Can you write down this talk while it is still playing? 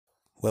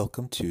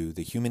Welcome to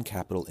the Human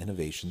Capital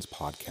Innovations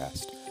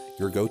Podcast,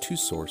 your go-to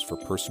source for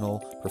personal,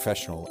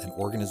 professional, and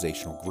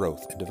organizational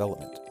growth and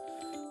development.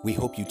 We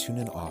hope you tune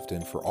in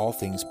often for all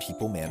things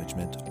people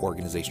management,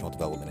 organizational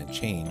development and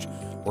change,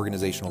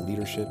 organizational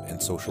leadership,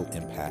 and social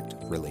impact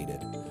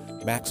related.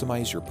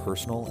 Maximize your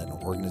personal and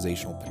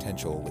organizational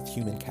potential with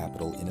Human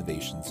Capital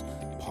Innovations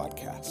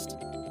Podcast.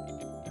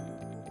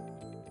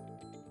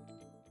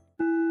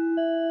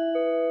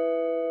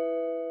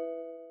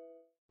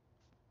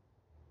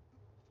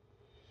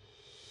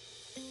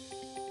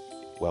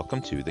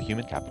 Welcome to the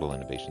Human Capital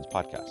Innovations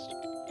Podcast.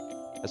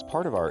 As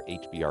part of our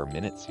HBR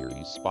Minute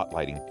series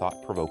spotlighting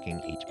thought-provoking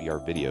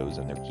HBR videos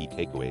and their key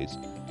takeaways,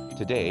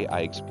 today I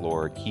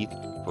explore Keith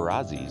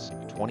Ferrazzi's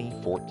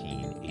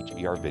 2014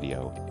 HBR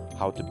video,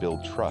 How to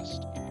Build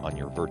Trust on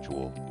Your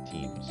Virtual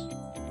Teams.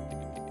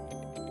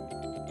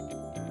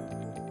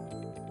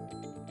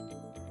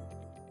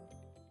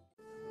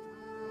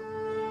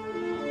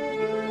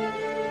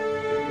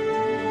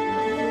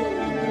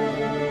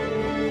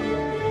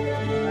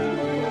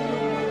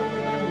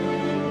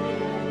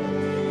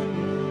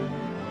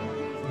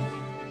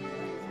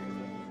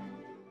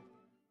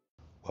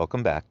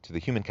 Welcome back to the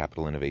Human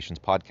Capital Innovations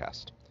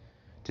Podcast.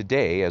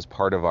 Today, as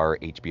part of our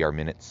HBR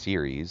Minute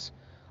series,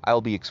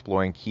 I'll be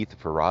exploring Keith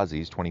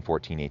Ferrazzi's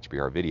 2014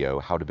 HBR video,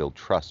 How to Build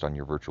Trust on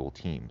Your Virtual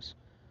Teams.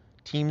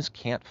 Teams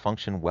can't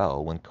function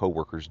well when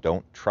coworkers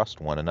don't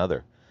trust one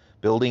another.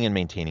 Building and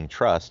maintaining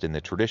trust in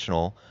the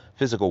traditional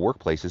physical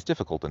workplace is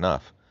difficult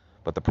enough,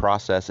 but the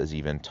process is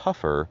even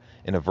tougher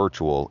in a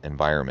virtual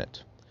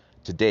environment.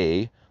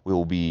 Today, we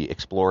will be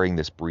exploring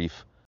this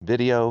brief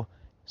video,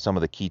 some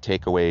of the key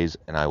takeaways,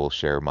 and I will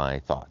share my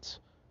thoughts.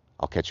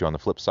 I'll catch you on the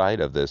flip side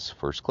of this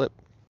first clip.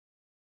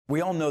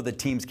 We all know that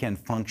teams can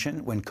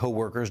function when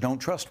coworkers don't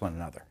trust one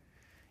another.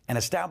 And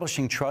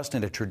establishing trust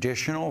in a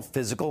traditional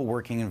physical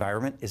working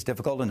environment is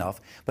difficult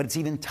enough, but it's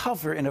even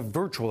tougher in a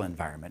virtual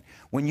environment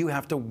when you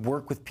have to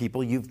work with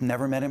people you've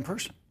never met in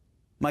person.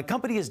 My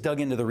company has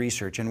dug into the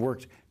research and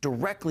worked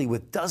directly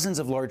with dozens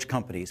of large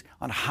companies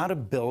on how to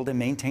build and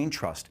maintain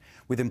trust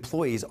with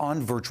employees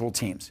on virtual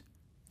teams.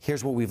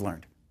 Here's what we've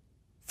learned.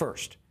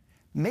 First,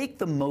 make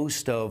the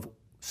most of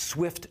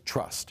swift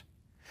trust.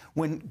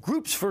 When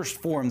groups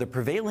first form, the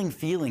prevailing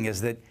feeling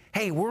is that,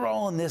 hey, we're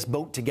all in this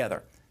boat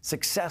together.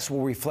 Success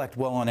will reflect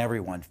well on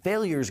everyone.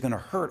 Failure is going to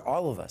hurt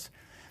all of us.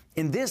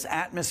 In this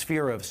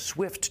atmosphere of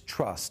swift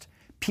trust,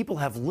 people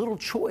have little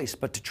choice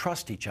but to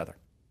trust each other.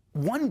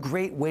 One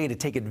great way to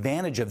take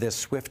advantage of this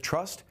swift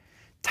trust: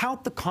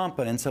 tout the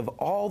competence of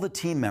all the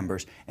team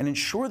members and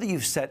ensure that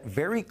you've set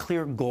very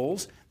clear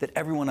goals that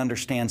everyone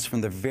understands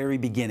from the very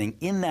beginning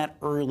in that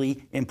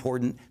early,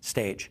 important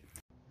stage.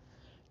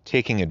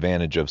 Taking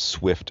advantage of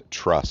swift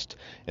trust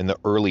in the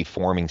early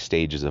forming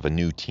stages of a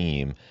new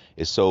team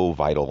is so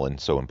vital and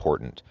so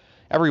important.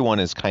 Everyone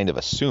is kind of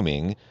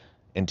assuming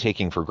and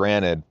taking for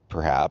granted,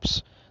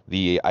 perhaps,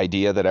 the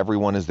idea that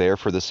everyone is there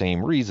for the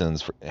same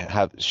reasons,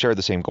 share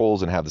the same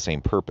goals and have the same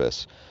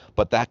purpose.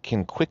 But that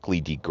can quickly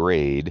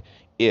degrade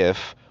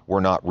if we're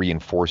not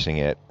reinforcing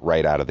it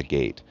right out of the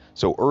gate.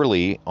 So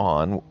early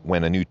on,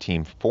 when a new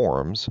team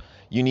forms,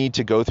 you need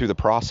to go through the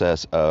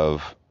process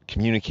of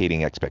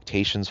communicating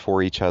expectations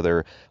for each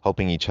other,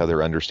 helping each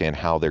other understand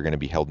how they're going to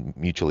be held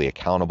mutually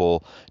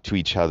accountable to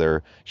each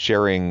other,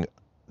 sharing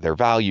their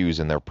values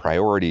and their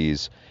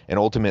priorities, and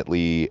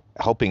ultimately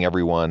helping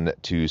everyone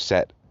to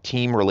set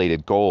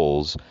team-related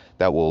goals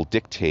that will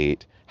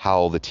dictate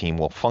how the team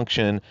will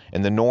function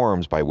and the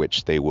norms by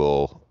which they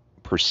will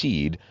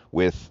proceed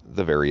with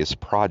the various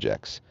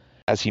projects.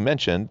 As he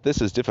mentioned,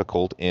 this is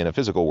difficult in a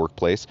physical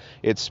workplace.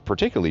 It's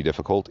particularly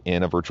difficult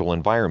in a virtual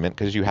environment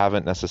because you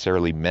haven't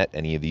necessarily met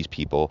any of these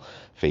people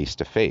face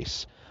to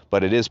face.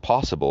 But it is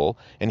possible,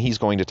 and he's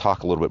going to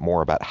talk a little bit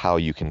more about how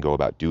you can go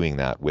about doing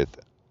that with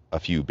a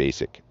few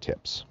basic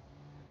tips.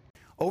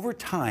 Over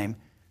time,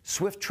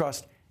 swift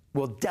trust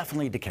will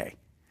definitely decay,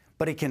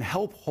 but it can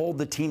help hold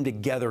the team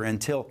together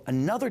until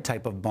another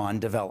type of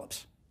bond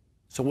develops.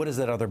 So what is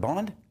that other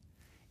bond?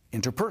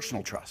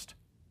 Interpersonal trust.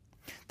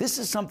 This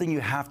is something you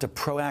have to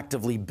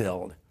proactively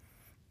build.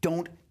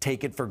 Don't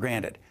take it for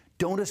granted.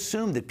 Don't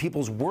assume that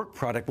people's work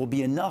product will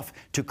be enough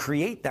to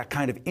create that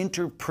kind of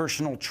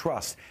interpersonal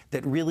trust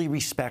that really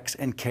respects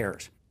and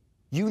cares.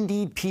 You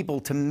need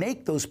people to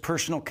make those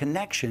personal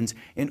connections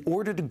in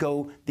order to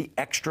go the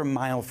extra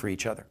mile for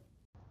each other.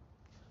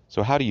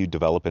 So how do you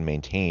develop and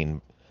maintain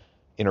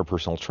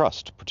interpersonal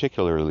trust,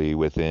 particularly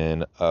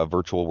within a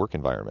virtual work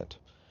environment?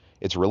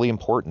 It's really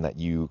important that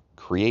you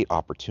create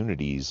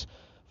opportunities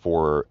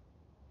for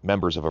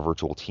members of a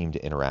virtual team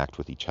to interact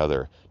with each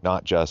other,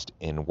 not just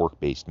in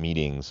work-based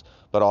meetings,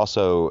 but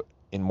also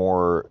in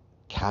more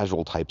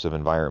casual types of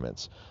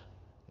environments.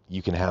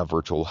 You can have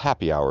virtual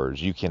happy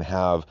hours. You can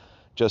have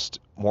just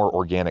more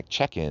organic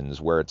check-ins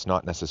where it's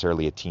not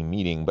necessarily a team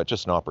meeting, but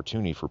just an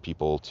opportunity for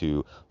people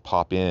to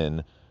pop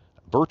in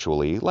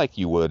virtually like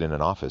you would in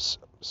an office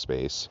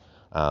space,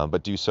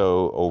 but do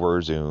so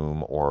over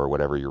Zoom or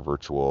whatever your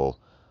virtual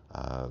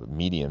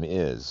medium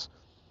is.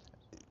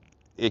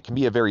 it can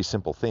be a very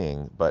simple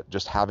thing, but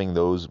just having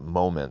those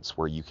moments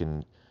where you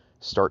can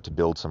start to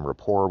build some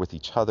rapport with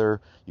each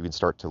other, you can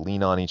start to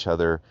lean on each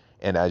other,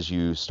 and as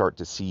you start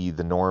to see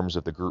the norms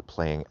of the group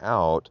playing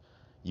out,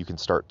 you can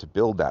start to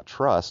build that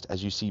trust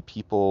as you see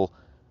people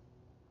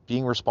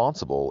being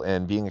responsible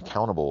and being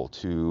accountable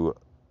to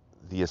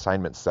the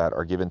assignments that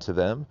are given to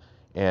them,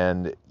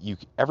 and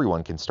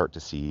everyone can start to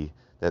see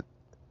that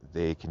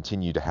they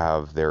continue to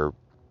have their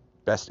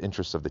best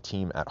interests of the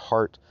team at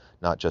heart,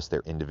 not just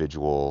their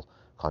individual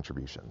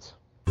contributions.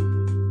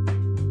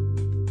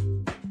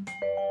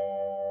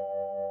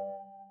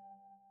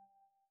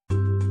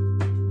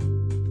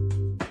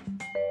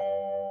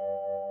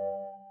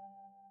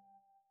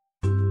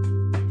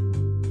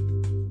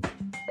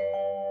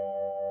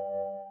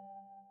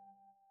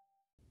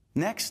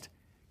 Next,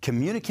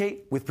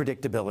 communicate with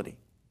predictability.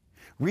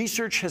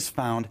 Research has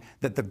found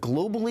that the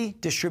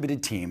globally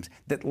distributed teams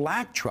that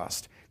lack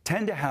trust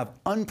tend to have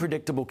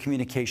unpredictable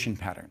communication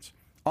patterns,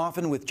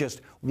 often with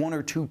just one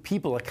or two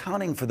people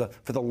accounting for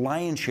the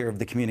lion's share of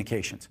the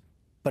communications.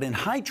 But in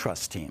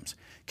high-trust teams,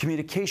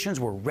 communications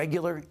were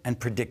regular and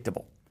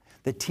predictable.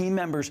 The team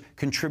members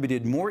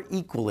contributed more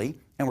equally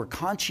and were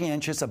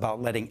conscientious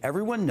about letting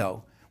everyone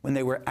know when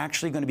they were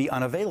actually going to be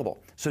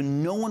unavailable, so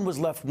no one was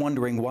left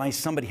wondering why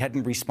somebody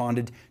hadn't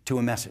responded to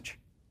a message.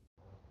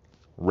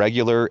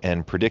 Regular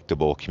and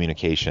predictable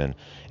communication.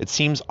 It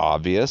seems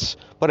obvious,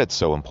 but it's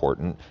so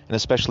important, and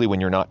especially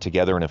when you're not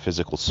together in a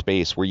physical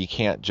space where you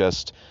can't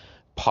just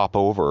pop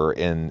over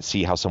and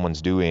see how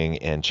someone's doing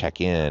and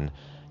check in.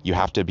 You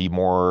have to be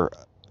more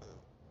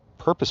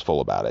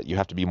purposeful about it. You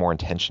have to be more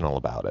intentional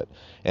about it.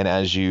 And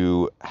as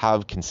you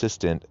have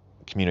consistent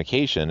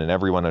communication and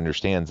everyone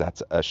understands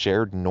that's a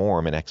shared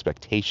norm and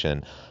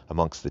expectation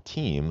amongst the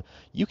team,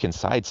 you can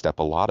sidestep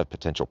a lot of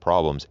potential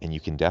problems and you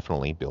can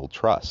definitely build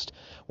trust.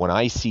 When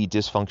I see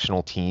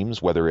dysfunctional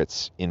teams, whether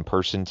it's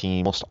in-person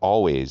team, almost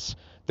always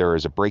there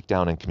is a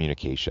breakdown in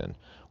communication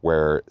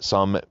where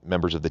some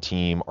members of the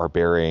team are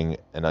bearing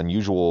an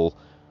unusual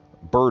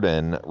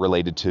burden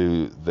related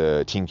to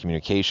the team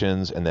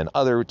communications, and then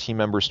other team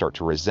members start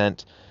to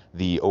resent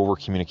the over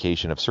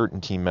communication of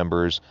certain team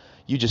members.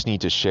 You just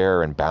need to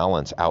share and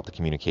balance out the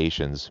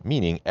communications,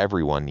 meaning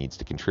everyone needs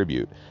to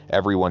contribute.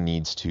 Everyone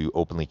needs to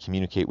openly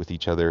communicate with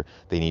each other.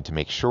 They need to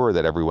make sure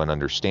that everyone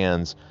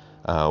understands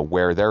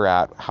where they're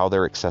at, how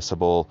they're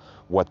accessible,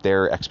 what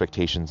their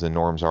expectations and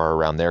norms are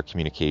around their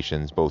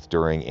communications, both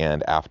during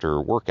and after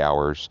work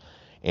hours,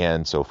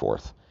 and so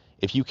forth.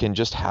 If you can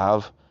just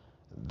have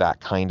that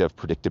kind of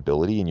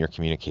predictability in your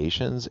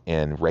communications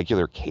and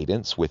regular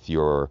cadence with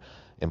your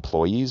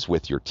employees,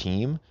 with your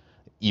team,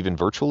 even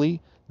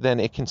virtually, then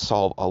it can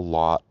solve a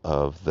lot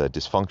of the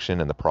dysfunction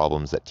and the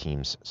problems that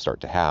teams start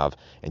to have,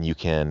 and you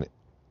can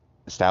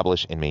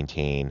establish and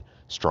maintain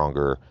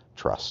stronger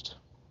trust.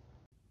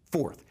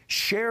 Fourth,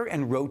 share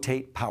and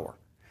rotate power.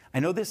 I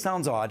know this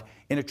sounds odd.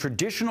 In a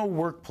traditional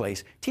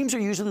workplace, teams are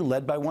usually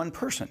led by one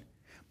person.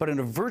 But in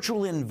a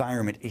virtual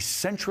environment, a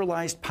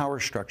centralized power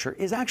structure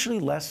is actually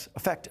less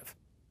effective.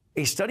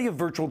 A study of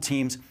virtual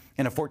teams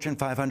in a Fortune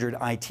 500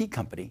 IT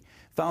company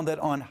found that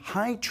on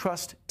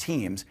high-trust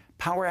teams,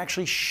 power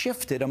actually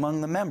shifted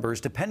among the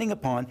members depending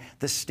upon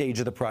the stage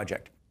of the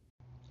project.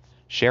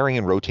 Sharing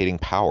and rotating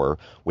power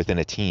within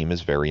a team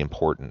is very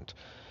important.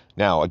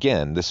 Now,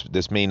 again,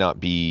 this may not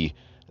be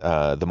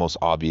the most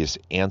obvious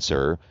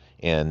answer,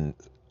 and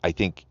I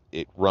think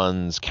it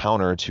runs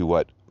counter to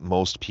what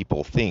most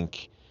people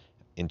think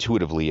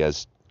intuitively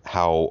as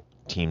how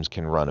teams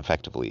can run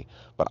effectively.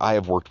 But I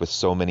have worked with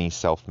so many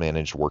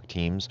self-managed work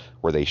teams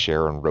where they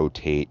share and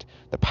rotate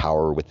the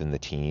power within the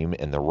team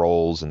and the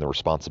roles and the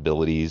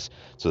responsibilities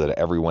so that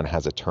everyone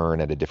has a turn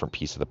at a different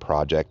piece of the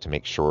project to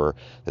make sure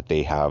that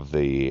they have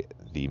the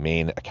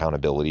main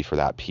accountability for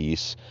that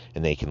piece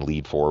and they can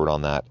lead forward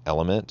on that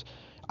element.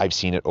 I've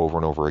seen it over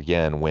and over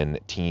again when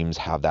teams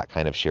have that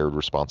kind of shared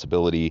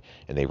responsibility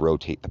and they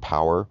rotate the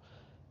power,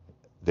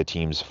 the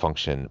teams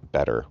function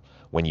better.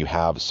 When you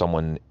have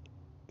someone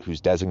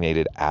who's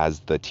designated as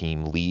the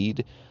team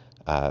lead,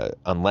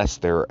 unless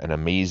they're an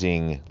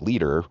amazing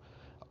leader,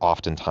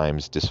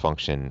 oftentimes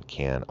dysfunction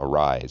can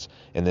arise.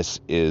 And this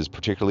is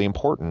particularly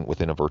important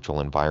within a virtual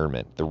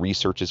environment. The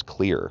research is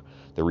clear.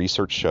 The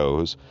research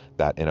shows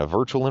that in a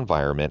virtual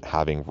environment,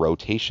 having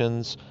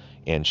rotations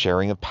and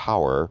sharing of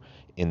power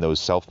in those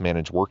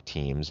self-managed work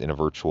teams in a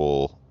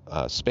virtual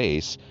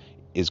space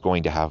is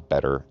going to have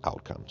better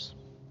outcomes.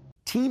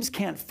 Teams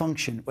can't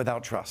function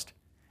without trust.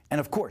 And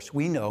of course,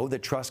 we know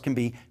that trust can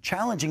be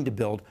challenging to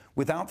build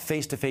without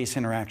face-to-face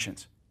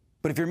interactions.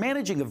 But if you're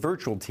managing a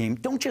virtual team,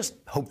 don't just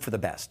hope for the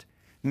best.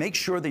 Make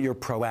sure that you're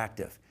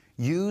proactive.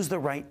 Use the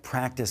right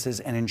practices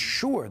and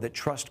ensure that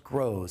trust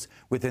grows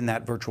within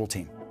that virtual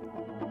team.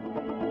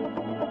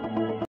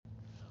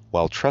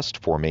 While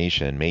trust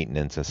formation,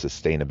 maintenance, and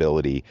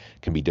sustainability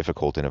can be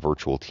difficult in a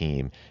virtual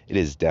team, it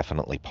is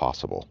definitely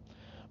possible.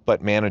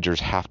 But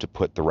managers have to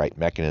put the right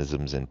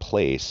mechanisms in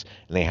place,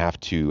 and they have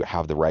to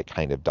have the right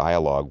kind of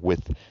dialogue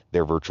with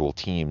their virtual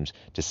teams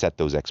to set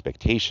those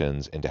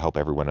expectations and to help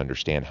everyone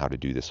understand how to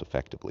do this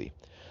effectively.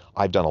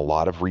 I've done a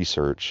lot of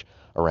research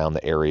around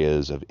the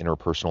areas of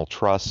interpersonal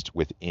trust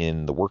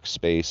within the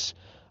workspace,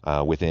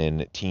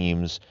 within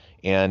teams,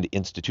 and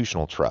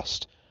institutional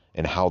trust,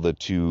 and how the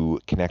two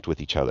connect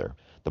with each other.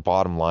 The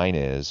bottom line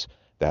is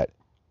that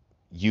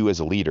you as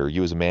a leader,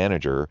 you as a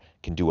manager,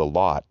 can do a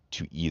lot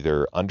to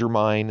either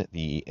undermine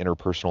the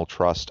interpersonal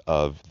trust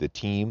of the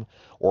team,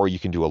 or you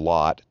can do a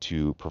lot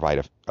to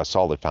provide a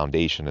solid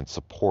foundation and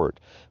support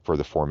for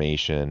the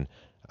formation,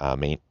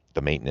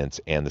 the maintenance,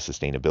 and the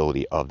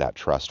sustainability of that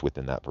trust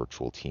within that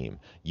virtual team.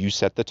 You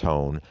set the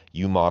tone,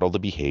 you model the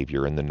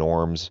behavior and the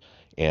norms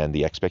and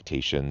the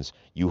expectations,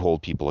 you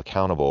hold people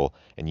accountable,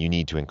 and you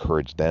need to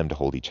encourage them to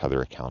hold each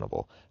other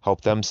accountable.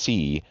 Help them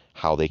see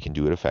how they can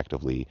do it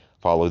effectively,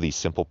 follow these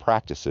simple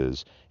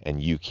practices,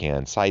 and you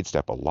can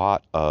sidestep a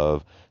lot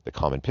of the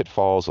common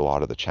pitfalls, a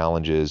lot of the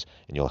challenges,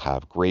 and you'll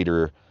have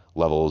greater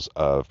levels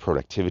of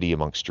productivity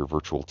amongst your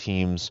virtual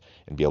teams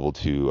and be able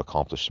to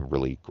accomplish some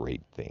really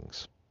great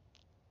things.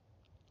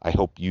 I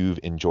hope you've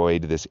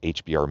enjoyed this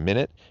HBR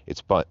Minute.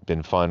 It's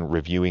been fun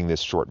reviewing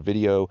this short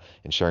video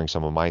and sharing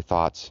some of my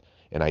thoughts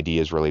and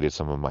ideas related to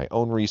some of my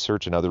own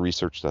research and other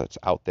research that's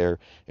out there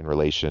in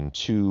relation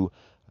to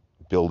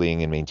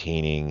building and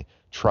maintaining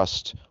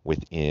trust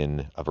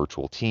within a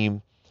virtual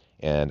team.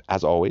 And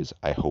as always,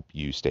 I hope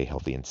you stay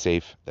healthy and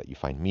safe, that you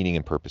find meaning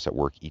and purpose at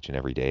work each and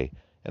every day,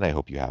 and I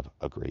hope you have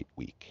a great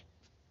week.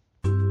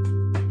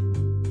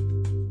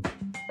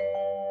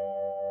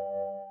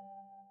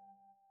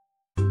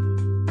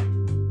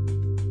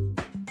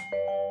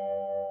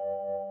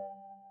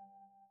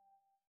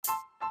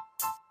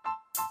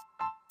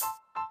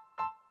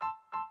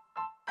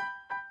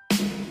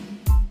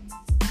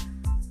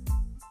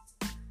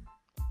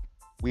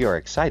 We are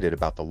excited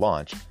about the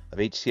launch of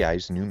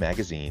HCI's new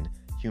magazine,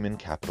 Human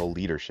Capital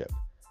Leadership.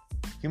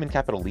 Human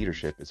Capital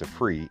Leadership is a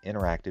free,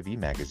 interactive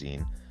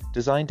e-magazine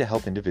designed to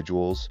help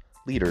individuals,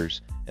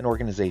 leaders, and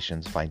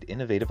organizations find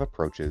innovative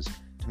approaches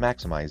to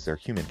maximize their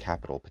human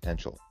capital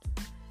potential.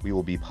 We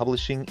will be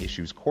publishing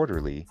issues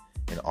quarterly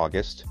in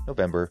August,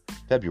 November,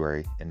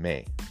 February, and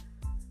May.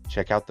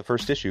 Check out the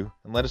first issue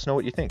and let us know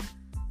what you think.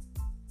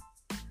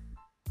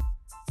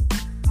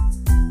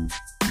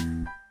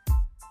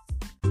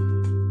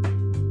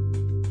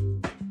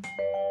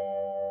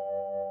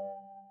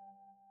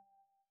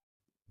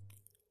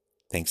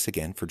 Thanks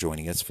again for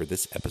joining us for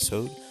this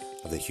episode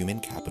of the Human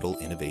Capital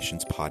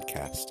Innovations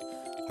Podcast.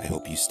 I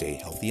hope you stay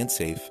healthy and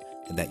safe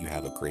and that you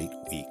have a great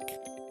week.